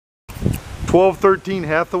1213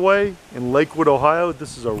 Hathaway in Lakewood, Ohio.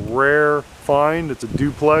 This is a rare find. It's a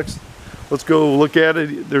duplex. Let's go look at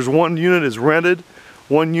it. There's one unit is rented,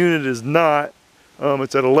 one unit is not.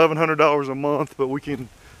 It's at $1,100 a month, but we can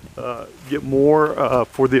get more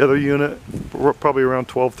for the other unit, probably around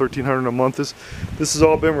 $1,200–1,300 a month. This has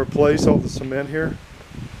all been replaced, all the cement here,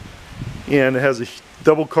 and it has a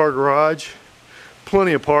double car garage,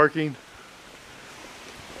 plenty of parking,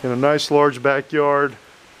 and a nice large backyard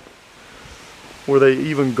where they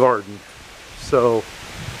even garden. So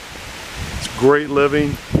it's great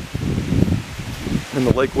living in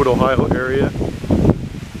the Lakewood, Ohio area.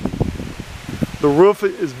 The roof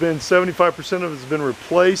has been 75% of it has been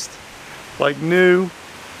replaced like new,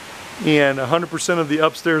 and 100% of the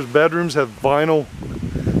upstairs bedrooms have vinyl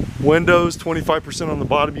windows, 25% on the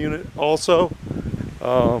bottom unit also.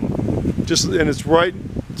 And it's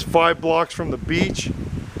 5 blocks from the beach.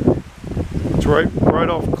 It's right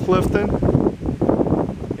off Clifton,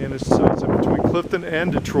 and it's in between Clifton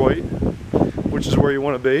and Detroit, which is where you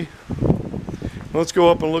want to be. Let's go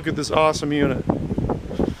up and look at this awesome unit.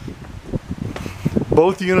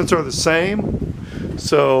 Both units are the same,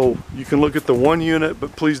 so you can look at the one unit,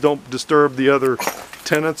 but please don't disturb the other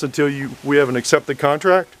tenants until we have an accepted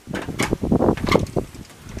contract.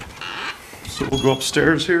 So we'll go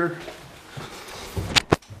upstairs here.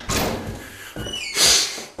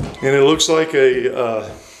 And it looks like a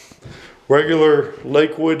regular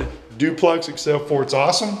Lakewood duplex, except for it's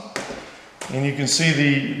awesome. And you can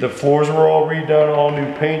see the floors were all redone, all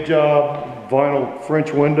new paint job, vinyl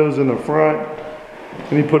French windows in the front.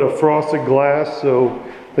 And he put a frosted glass so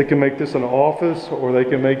they can make this an office or they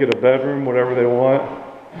can make it a bedroom, whatever they want.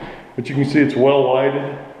 But you can see it's well lighted,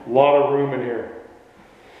 a lot of room in here.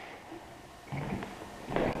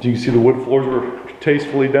 You can see the wood floors were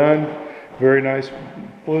tastefully done, very nice.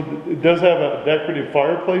 Well, it does have a decorative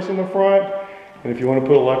fireplace in the front, and if you want to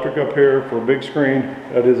put electric up here for a big screen,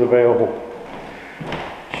 that is available.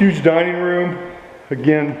 Huge dining room,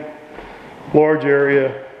 again, large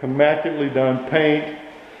area, immaculately done, paint,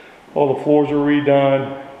 all the floors are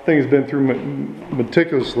redone, thing has been through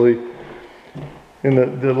meticulously. And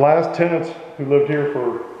the last tenants who lived here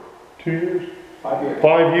for 2 years? 5 years.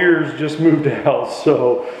 5 years just moved out,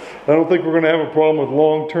 so I don't think we're going to have a problem with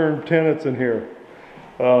long-term tenants in here.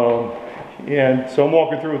 And so I'm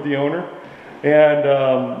walking through with the owner, and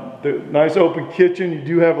the nice open kitchen. You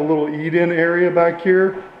do have a little eat-in area back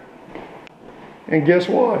here, and guess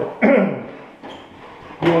what?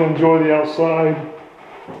 You want to enjoy the outside.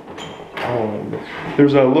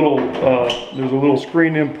 There's a little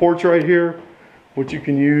screened-in porch right here, which you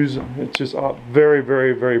can use. It's just very,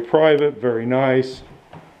 very, very private, very nice.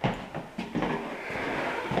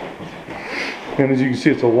 And as you can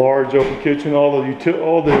see, it's a large open kitchen. All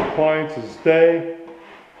the appliances stay.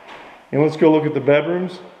 And let's go look at the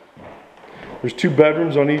bedrooms. There's 2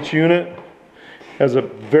 bedrooms on each unit. Has a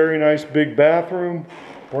very nice big bathroom,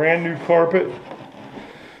 brand new carpet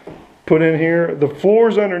put in here. The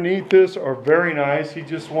floors underneath this are very nice. He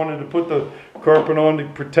just wanted to put the carpet on to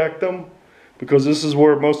protect them, because this is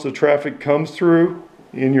where most of the traffic comes through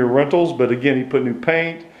in your rentals. But again, he put new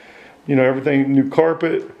paint, you know, everything, new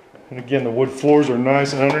carpet. And again, the wood floors are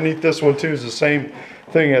nice. And underneath this one too is the same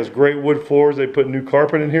thing. It has great wood floors. They put new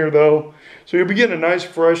carpet in here though. So you'll be getting a nice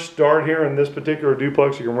fresh start here in this particular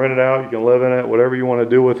duplex. You can rent it out, you can live in it, whatever you want to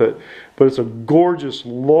do with it. But it's a gorgeous,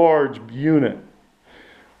 large unit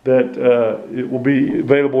that it will be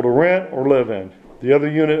available to rent or live in. The other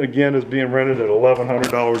unit, again, is being rented at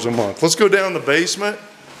 $1,100 a month. Let's go down the basement.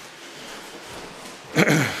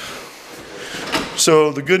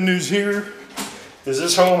 So the good news here is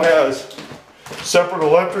this home has separate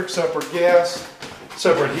electric, separate gas,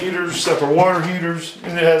 separate heaters, separate water heaters,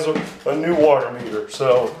 and it has a new water meter.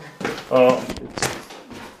 So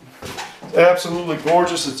it's absolutely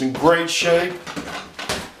gorgeous. It's in great shape.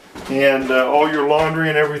 And all your laundry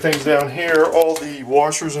and everything's down here. All the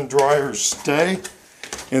washers and dryers stay.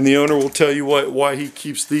 And the owner will tell you why he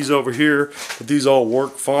keeps these over here. But these all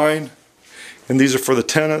work fine. And these are for the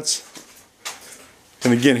tenants.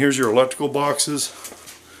 And again, here's your electrical boxes.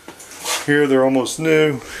 Here, they're almost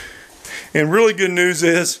new. And really good news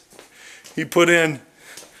is he put in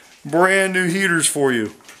brand new heaters for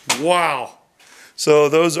you. Wow. So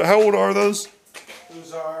those are, how old are those?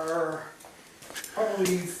 Those are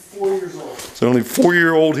probably 4 years old. So only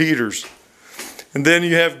 4-year-old heaters. And then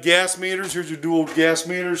you have gas meters. Here's your dual gas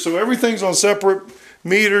meters. So everything's on separate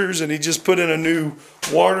meters, and he just put in a new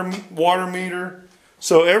water meter.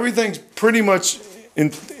 So everything's pretty much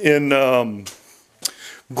in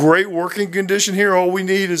great working condition here. All you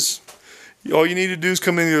need to do is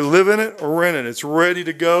come in, either live in it or rent it. It's ready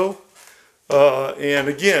to go. And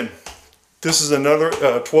again, this is another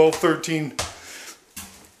 1213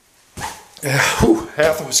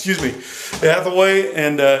 Hathaway,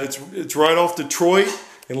 and it's right off Detroit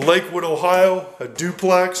in Lakewood, Ohio, a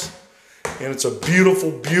duplex, and it's a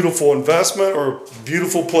beautiful, beautiful investment or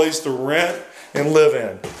beautiful place to rent and live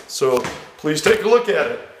in. So please take a look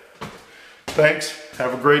at it. Thanks.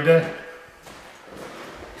 Have a great day.